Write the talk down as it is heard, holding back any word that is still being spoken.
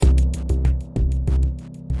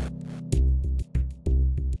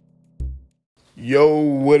Yo,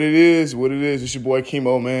 what it is, it's your boy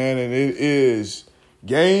Chemo, man, and it is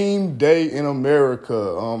game day in America,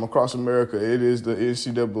 across America. It is the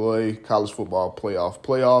NCAA college football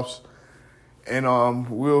playoffs, and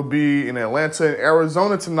we'll be in Atlanta and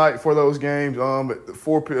Arizona tonight for those games. At the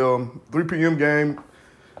 4 p.m. game,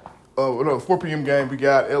 we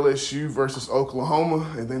got LSU versus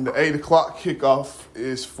Oklahoma, and then the 8 o'clock kickoff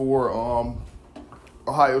is for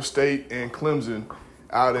Ohio State and Clemson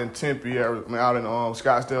out in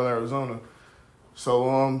Scottsdale, Arizona.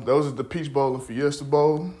 So those are the Peach Bowl and Fiesta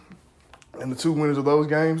Bowl, and the two winners of those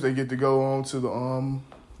games, they get to go on to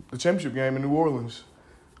the championship game in New Orleans,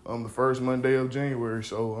 the first Monday of January.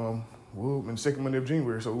 So the second Monday of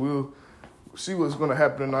January. So we'll see what's going to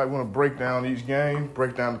happen tonight. We're going to break down each game,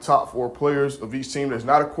 break down the top 4 players of each team that's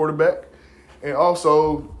not a quarterback, and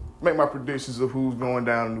also make my predictions of who's going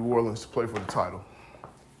down to New Orleans to play for the title.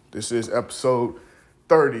 This is episode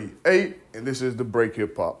 38, and this is the Break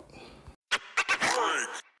Hip Hop.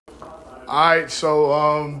 All right,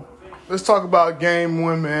 so let's talk about game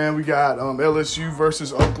 1, man. We got LSU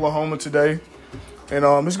versus Oklahoma today,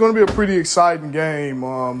 and it's going to be a pretty exciting game.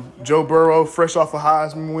 Joe Burrow, fresh off a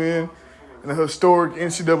Heisman win, and a historic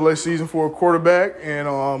NCAA season for a quarterback, and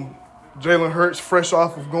Jalen Hurts, fresh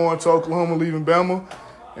off of going to Oklahoma, leaving Bama,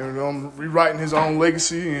 and rewriting his own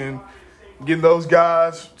legacy and getting those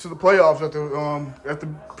guys to the playoffs after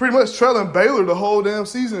pretty much trailing Baylor the whole damn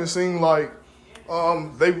season. It seemed like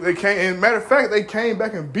they came. And matter of fact, they came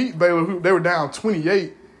back and beat Baylor. They were down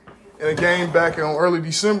 28 in a game back in early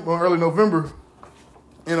November.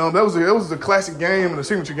 And that was a classic game and a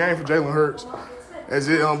signature game for Jalen Hurts as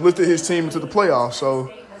it lifted his team into the playoffs.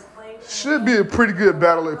 So should be a pretty good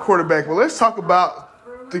battle at quarterback. But let's talk about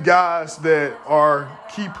the guys that are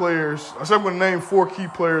key players. I'm going to name 4 key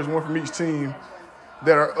players, one from each team,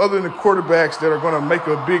 that are other than the quarterbacks that are going to make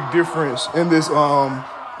a big difference in this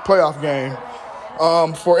playoff game.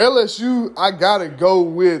 For LSU, I got to go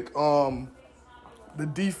with the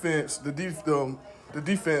defense. The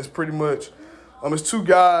defense pretty much. It's 2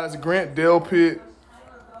 guys, Grant Delpit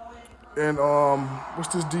and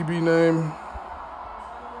what's this DB name?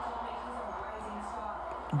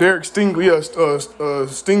 Derek Stingley,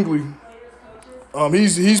 Stingley.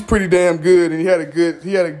 He's pretty damn good, and he had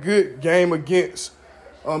a good game against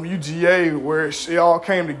UGA where it all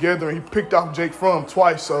came together, and he picked off Jake Fromm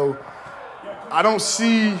twice. So I don't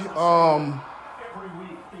see him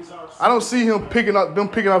picking off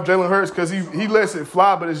Jalen Hurts because he lets it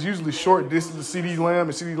fly, but it's usually short distance to CeeDee Lamb,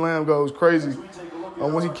 and CeeDee Lamb goes crazy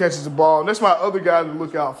when he catches the ball. And that's my other guy to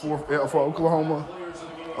look out for Oklahoma.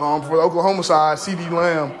 For the Oklahoma side, CeeDee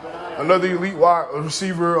Lamb, another elite wide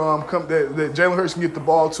receiver that Jalen Hurts can get the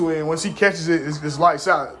ball to, and once he catches it, it's lights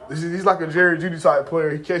out. He's like a Jerry Jeudy type player.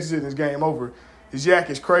 He catches it and it's game over. His yak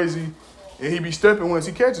is crazy, and he be stepping once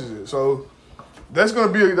he catches it. So those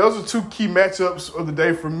are 2 key matchups of the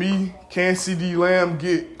day for me. Can CeeDee Lamb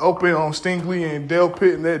get open on Stingley and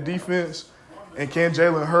Delpit in that defense? And can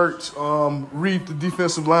Jalen Hurts read the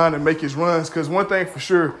defensive line and make his runs? Because one thing for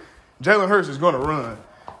sure, Jalen Hurts is going to run.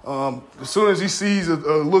 As soon as he sees a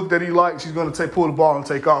look that he likes, he's going to pull the ball and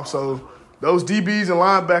take off. So those DBs and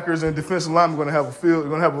linebackers and defensive linemen are going to have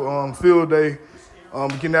a field day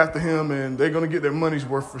getting after him, and they're going to get their money's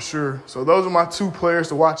worth for sure. So those are my 2 players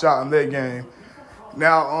to watch out in that game.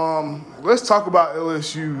 Now, let's talk about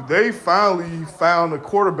LSU. They finally found a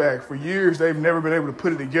quarterback. For years, they've never been able to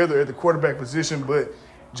put it together at the quarterback position, but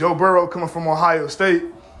Joe Burrow, coming from Ohio State,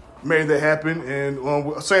 made that happen. And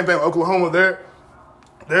same thing with Oklahoma.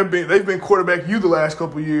 They've been quarterback the last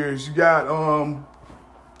couple of years. You got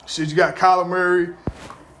Kyler Murray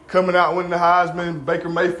coming out winning the Heisman, Baker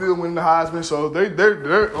Mayfield winning the Heisman. So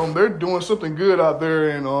they're doing something good out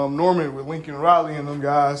there in Norman with Lincoln Riley and them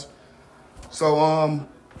guys. So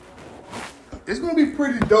it's going to be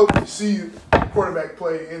pretty dope to see quarterback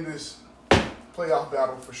play in this playoff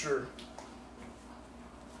battle for sure.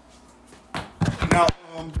 Now,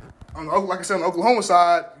 like I said, on the Oklahoma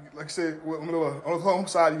side, on the Oklahoma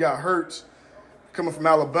side, you got Hurts coming from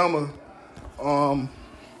Alabama.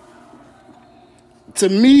 To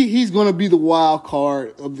me, he's going to be the wild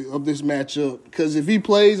card of this matchup because if he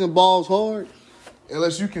plays and balls hard,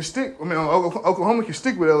 LSU can stick. Oklahoma can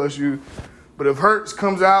stick with LSU. But if Hurts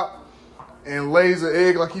comes out and lays an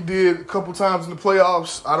egg like he did a couple times in the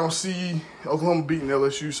playoffs, I don't see Oklahoma beating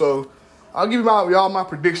LSU. So I'll give y'all my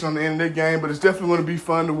prediction on the end of that game, but it's definitely going to be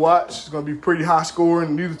fun to watch. It's going to be pretty high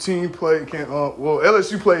scoring. Neither team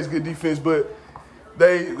LSU plays good defense, but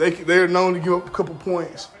they're known to give up a couple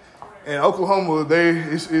points. And Oklahoma,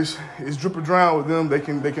 it's drip or drown with them. They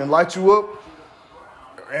can light you up,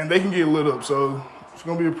 and they can get lit up. So it's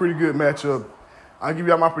going to be a pretty good matchup. I'll give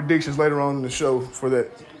y'all my predictions later on in the show for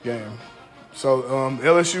that game. So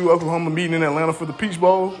LSU, Oklahoma meeting in Atlanta for the Peach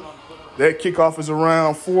Bowl. That kickoff is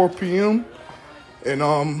around 4 p.m. And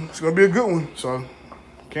it's going to be a good one. So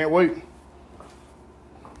can't wait.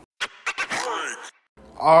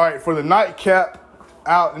 All right, for the nightcap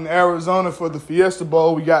out in Arizona for the Fiesta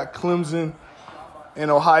Bowl, we got Clemson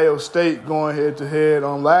and Ohio State going head-to-head.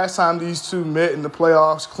 Last time these two met in the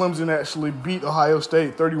playoffs, Clemson actually beat Ohio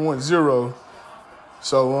State 31-0.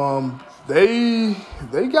 So they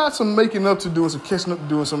got some making up to do and some catching up to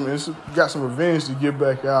do and some got some revenge to get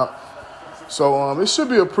back out. So it should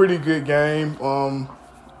be a pretty good game,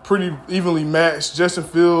 pretty evenly matched. Justin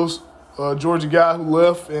Fields, Georgia guy who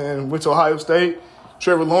left and went to Ohio State.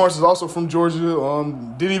 Trevor Lawrence is also from Georgia.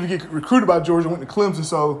 Didn't even get recruited by Georgia, went to Clemson.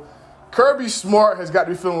 So Kirby Smart has got to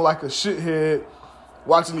be feeling like a shithead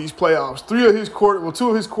watching these playoffs. Two of his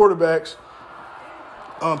quarterbacks,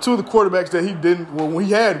 two of the quarterbacks that he didn't. Well, he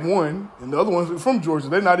had one, and the other ones were from Georgia.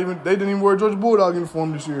 They didn't even wear a Georgia Bulldog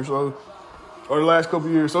uniform this year, or the last couple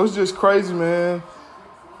of years. So it's just crazy, man.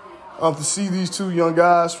 To see these two young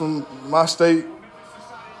guys from my state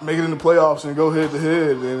make it in the playoffs and go head to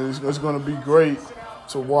head, and it's going to be great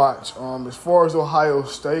to watch. As far as Ohio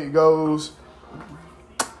State goes,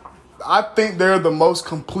 I think they're the most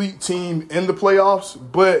complete team in the playoffs,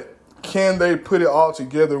 but can they put it all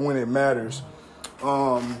together when it matters?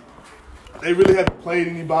 They really haven't played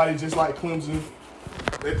anybody just like Clemson.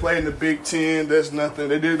 They played in the Big Ten. That's nothing.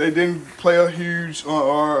 They didn't play a huge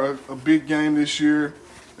or a big game this year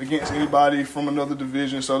against anybody from another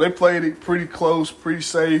division. So they played it pretty close, pretty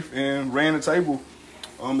safe, and ran the table.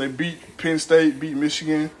 They beat Penn State, beat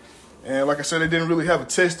Michigan. And like I said, they didn't really have a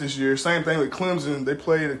test this year. Same thing with Clemson. They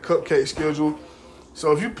played a cupcake schedule.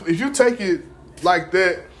 So if you take it like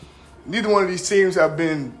that, neither one of these teams have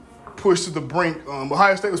been pushed to the brink.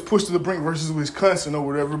 Ohio State was pushed to the brink versus Wisconsin or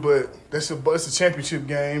whatever, but it's a championship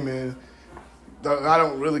game, and I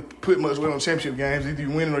don't really put much weight on championship games. Either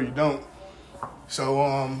you win it or you don't. So,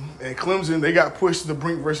 and Clemson, they got pushed to the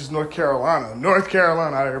brink versus North Carolina. North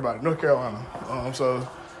Carolina, so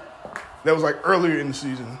that was like earlier in the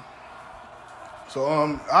season.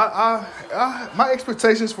 So, my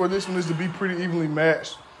expectations for this one is to be pretty evenly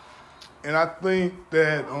matched. And I think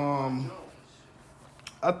that,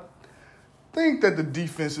 the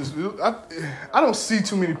defense is, I don't see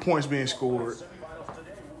too many points being scored.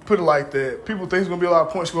 Put it like that. People think it's going to be a lot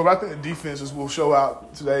of points scored, but I think the defenses will show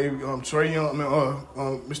out today. Mr.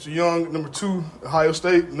 Young, number 2, Ohio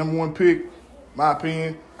State, number 1 pick, my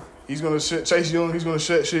opinion. He's going to Chase Young. He's going to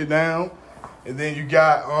shut shit down. And then you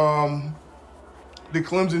got the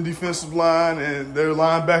Clemson defensive line and their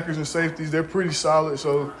linebackers and safeties. They're pretty solid.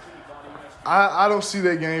 So I don't see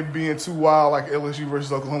that game being too wild like LSU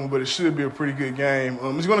versus Oklahoma, but it should be a pretty good game.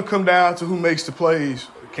 It's going to come down to who makes the plays.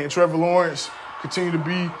 Can Trevor Lawrence continue to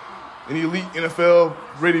be an elite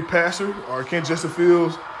NFL-ready passer, or can Justin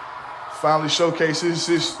Fields finally showcase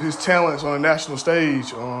his talents on a national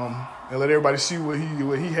stage and let everybody see what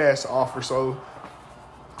he has to offer? So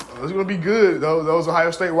it's going to be good. Those Ohio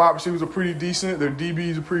State wide receivers are pretty decent. Their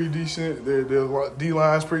DBs are pretty decent. Their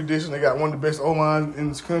D-line's pretty decent. They got one of the best O-lines in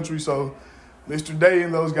this country. So Mr. Day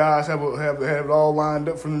and those guys have it all lined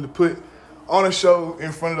up for them to put on a show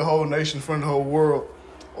in front of the whole nation, in front of the whole world.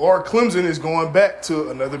 Or Clemson is going back to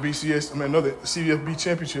another CFB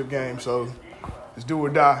championship game. So it's do or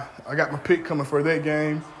die. I got my pick coming for that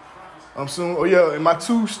game soon. Oh, yeah, and my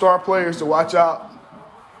 2 star players to watch out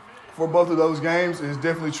for both of those games is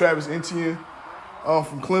definitely Travis Etienne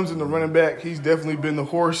from Clemson, the running back. He's definitely been the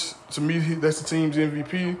horse. To me, that's the team's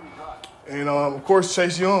MVP. And, of course,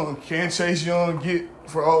 Chase Young. Can Chase Young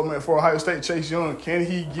for Ohio State, Chase Young, can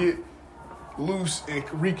he get loose and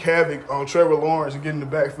wreak havoc on Trevor Lawrence and get in the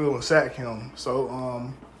backfield and sack him?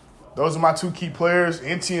 So those are my 2 key players.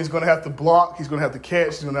 Etienne's going to have to block. He's going to have to catch.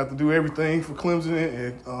 He's going to have to do everything for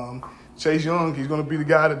Clemson. And Chase Young, he's going to be the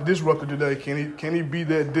guy, the disruptor today. Can he be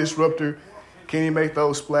that disruptor? Can he make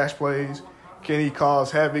those splash plays? Can he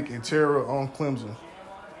cause havoc and terror on Clemson?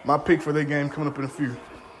 My pick for that game coming up in a few.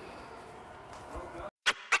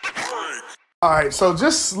 All right, so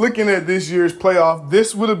just looking at this year's playoff,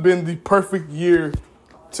 this would have been the perfect year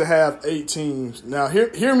to have 8 teams. Now,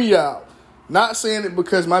 hear me out. Not saying it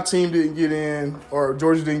because my team didn't get in or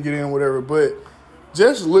Georgia didn't get in, whatever, but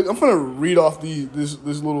just look. I'm going to read off this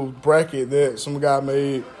little bracket that some guy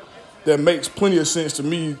made that makes plenty of sense to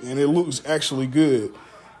me, and it looks actually good.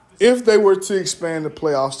 If they were to expand the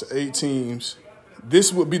playoffs to 8 teams,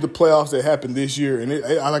 this would be the playoffs that happened this year. And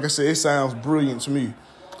like I said, it sounds brilliant to me.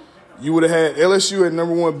 You would have had LSU at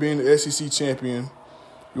number 1 being the SEC champion.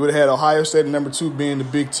 You would have had Ohio State at number 2 being the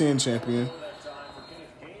Big Ten champion.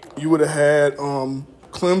 you would have had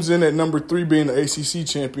Clemson at number 3 being the ACC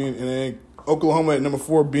champion, and then Oklahoma at number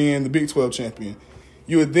 4 being the Big 12 champion.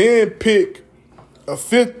 You would then pick a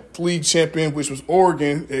 5th league champion, which was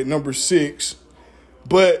Oregon at number 6.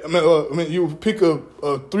 But you would pick a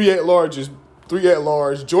 3 at-large.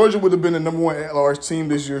 Georgia would have been the number 1 at-large team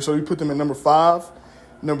this year, so you put them at number 5.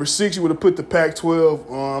 Number 6, you would have put the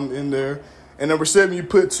Pac-12 in there. And number 7, you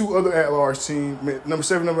put 2 other at-large teams. Number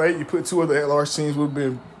 7, number 8, you put 2 other at-large teams would have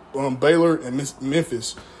been Baylor and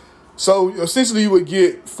Memphis. So essentially, you would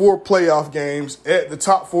get 4 playoff games at the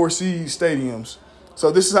top 4 seed stadiums.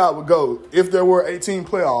 So this is how it would go. If there were 18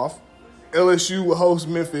 playoff, LSU would host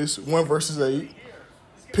Memphis 1 versus 8.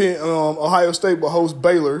 Ohio State will host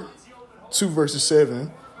Baylor 2 versus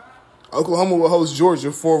 7. Oklahoma will host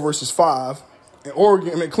Georgia 4 versus 5. And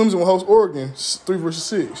Clemson will host Oregon 3 versus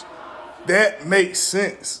 6. That makes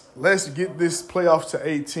sense. Let's get this playoff to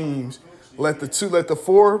 8 teams. Let the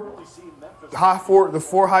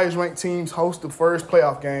 4 highest ranked teams host the first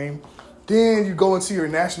playoff game. Then you go into your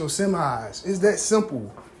national semis. It's that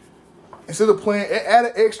simple. Instead of playing, add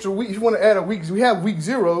an extra week. If you want to add a week, we have week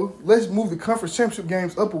 0. Let's move the conference championship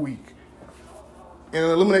games up a week and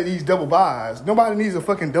eliminate these double byes. Nobody needs a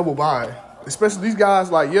fucking double bye. Especially these guys,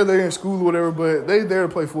 they're in school or whatever, but they there to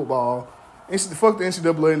play football. Fuck the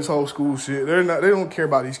NCAA and this whole school shit. They don't care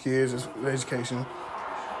about these kids' education.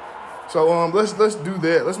 So let's do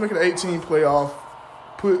that. Let's make it an 18 playoff.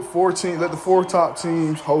 Put 14. Let the 4 top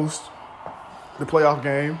teams host the playoff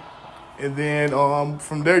game. And then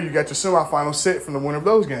from there, you got your semifinal set from the winner of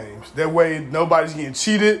those games. That way, nobody's getting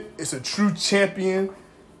cheated. It's a true champion.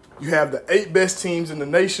 You have the 8 best teams in the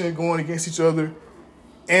nation going against each other.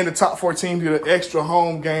 And the top 4 teams get an extra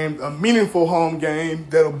home game, a meaningful home game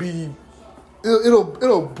that'll be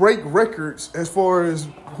it'll break records as far as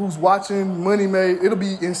who's watching, money made. It'll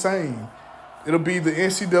be insane. It'll be the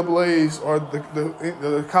NCAA's or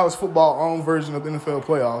the college football own version of the NFL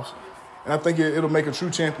playoffs. And I think it'll make a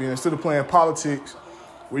true champion instead of playing politics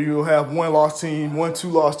where you'll have 1 lost team, 1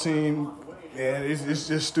 2-loss team, and it's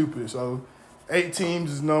just stupid. So 8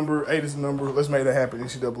 teams is the number, 8 is the number. Let's make that happen,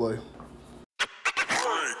 NCAA.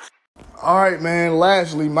 All right, man.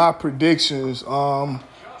 Lastly, my predictions. For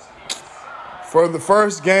the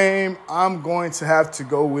first game, I'm going to have to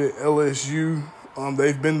go with LSU.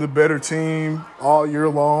 They've been the better team all year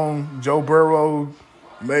long. Joe Burrow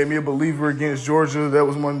made me a believer against Georgia. That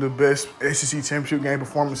was one of the best SEC championship game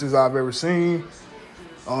performances I've ever seen.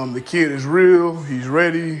 The kid is real. He's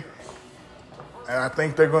ready. And I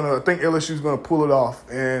think LSU's gonna pull it off.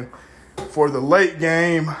 And for the late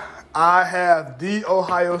game, I have The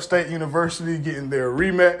Ohio State University getting their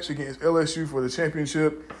rematch against LSU for the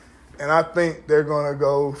championship. And I think they're going to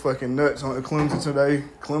go fucking nuts on Clemson today.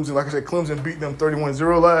 Clemson, like I said, Clemson beat them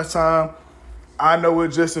 31-0 last time. I know what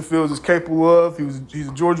Justin Fields is capable of. He's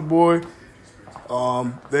a Georgia boy.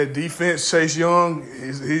 That defense, Chase Young,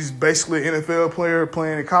 he's basically an NFL player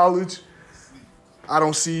playing in college. I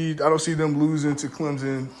don't see them losing to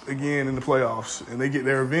Clemson again in the playoffs. And they get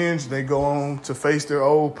their revenge. They go on to face their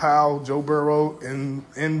old pal, Joe Burrow, in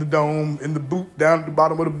the dome, in the boot, down at the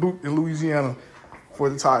bottom of the boot in Louisiana for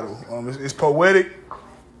the title. It's poetic.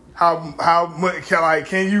 How much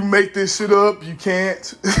can you make this shit up? You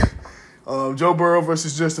can't. Joe Burrow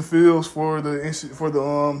versus Justin Fields for the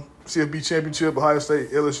CFB championship, Ohio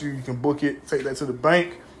State, LSU. You can book it, take that to the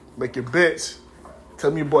bank, make your bets. Tell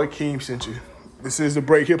me your boy Keem sent you. This is the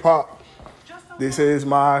Break Hip Hop. This is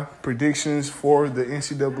my predictions for the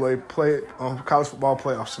NCAA college football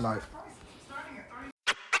playoffs tonight.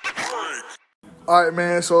 All right,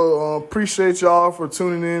 man. So appreciate y'all for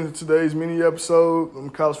tuning in to today's mini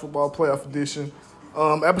episode, college football playoff edition.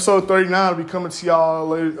 Episode 39 will be coming to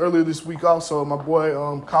y'all earlier this week. Also, my boy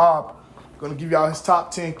Cobb gonna give y'all his top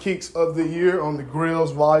 10 kicks of the year on the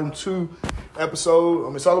Grills Volume 2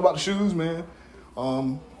 episode. It's all about the shoes, man.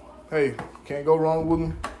 Hey, can't go wrong with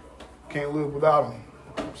them. Can't live without them.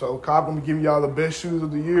 So Cobb gonna be giving y'all the best shoes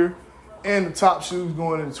of the year and the top shoes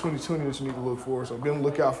going into 2020 that you need to look for. So be on the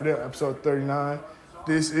lookout for that, episode 39.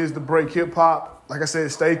 This is the Break Hip Hop. Like I said,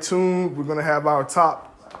 stay tuned. We're gonna have our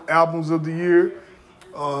top albums of the year.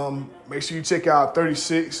 Make sure you check out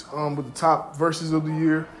 36 with the top verses of the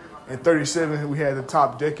year. And 37, we had the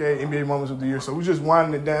top decade NBA moments of the year. So we're just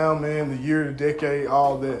winding it down, man. The year, the decade,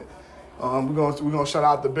 all that. We're gonna shout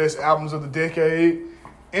out the best albums of the decade,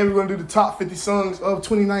 and we're gonna do the top 50 songs of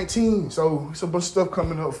 2019. So it's a bunch of stuff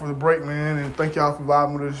coming up for the break, man. And thank y'all for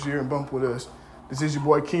vibing with us this year and bump with us. This is your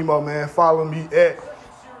boy Keemo, man. Follow me at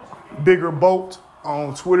Bigger Bolt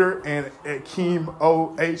on Twitter and at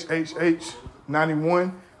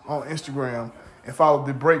KeemOHHH91 on Instagram, and follow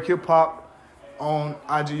the Break Hip Hop on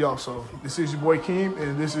IG also. This is your boy Keem,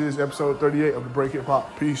 and this is episode 38 of the Break Hip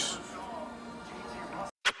Hop. Peace.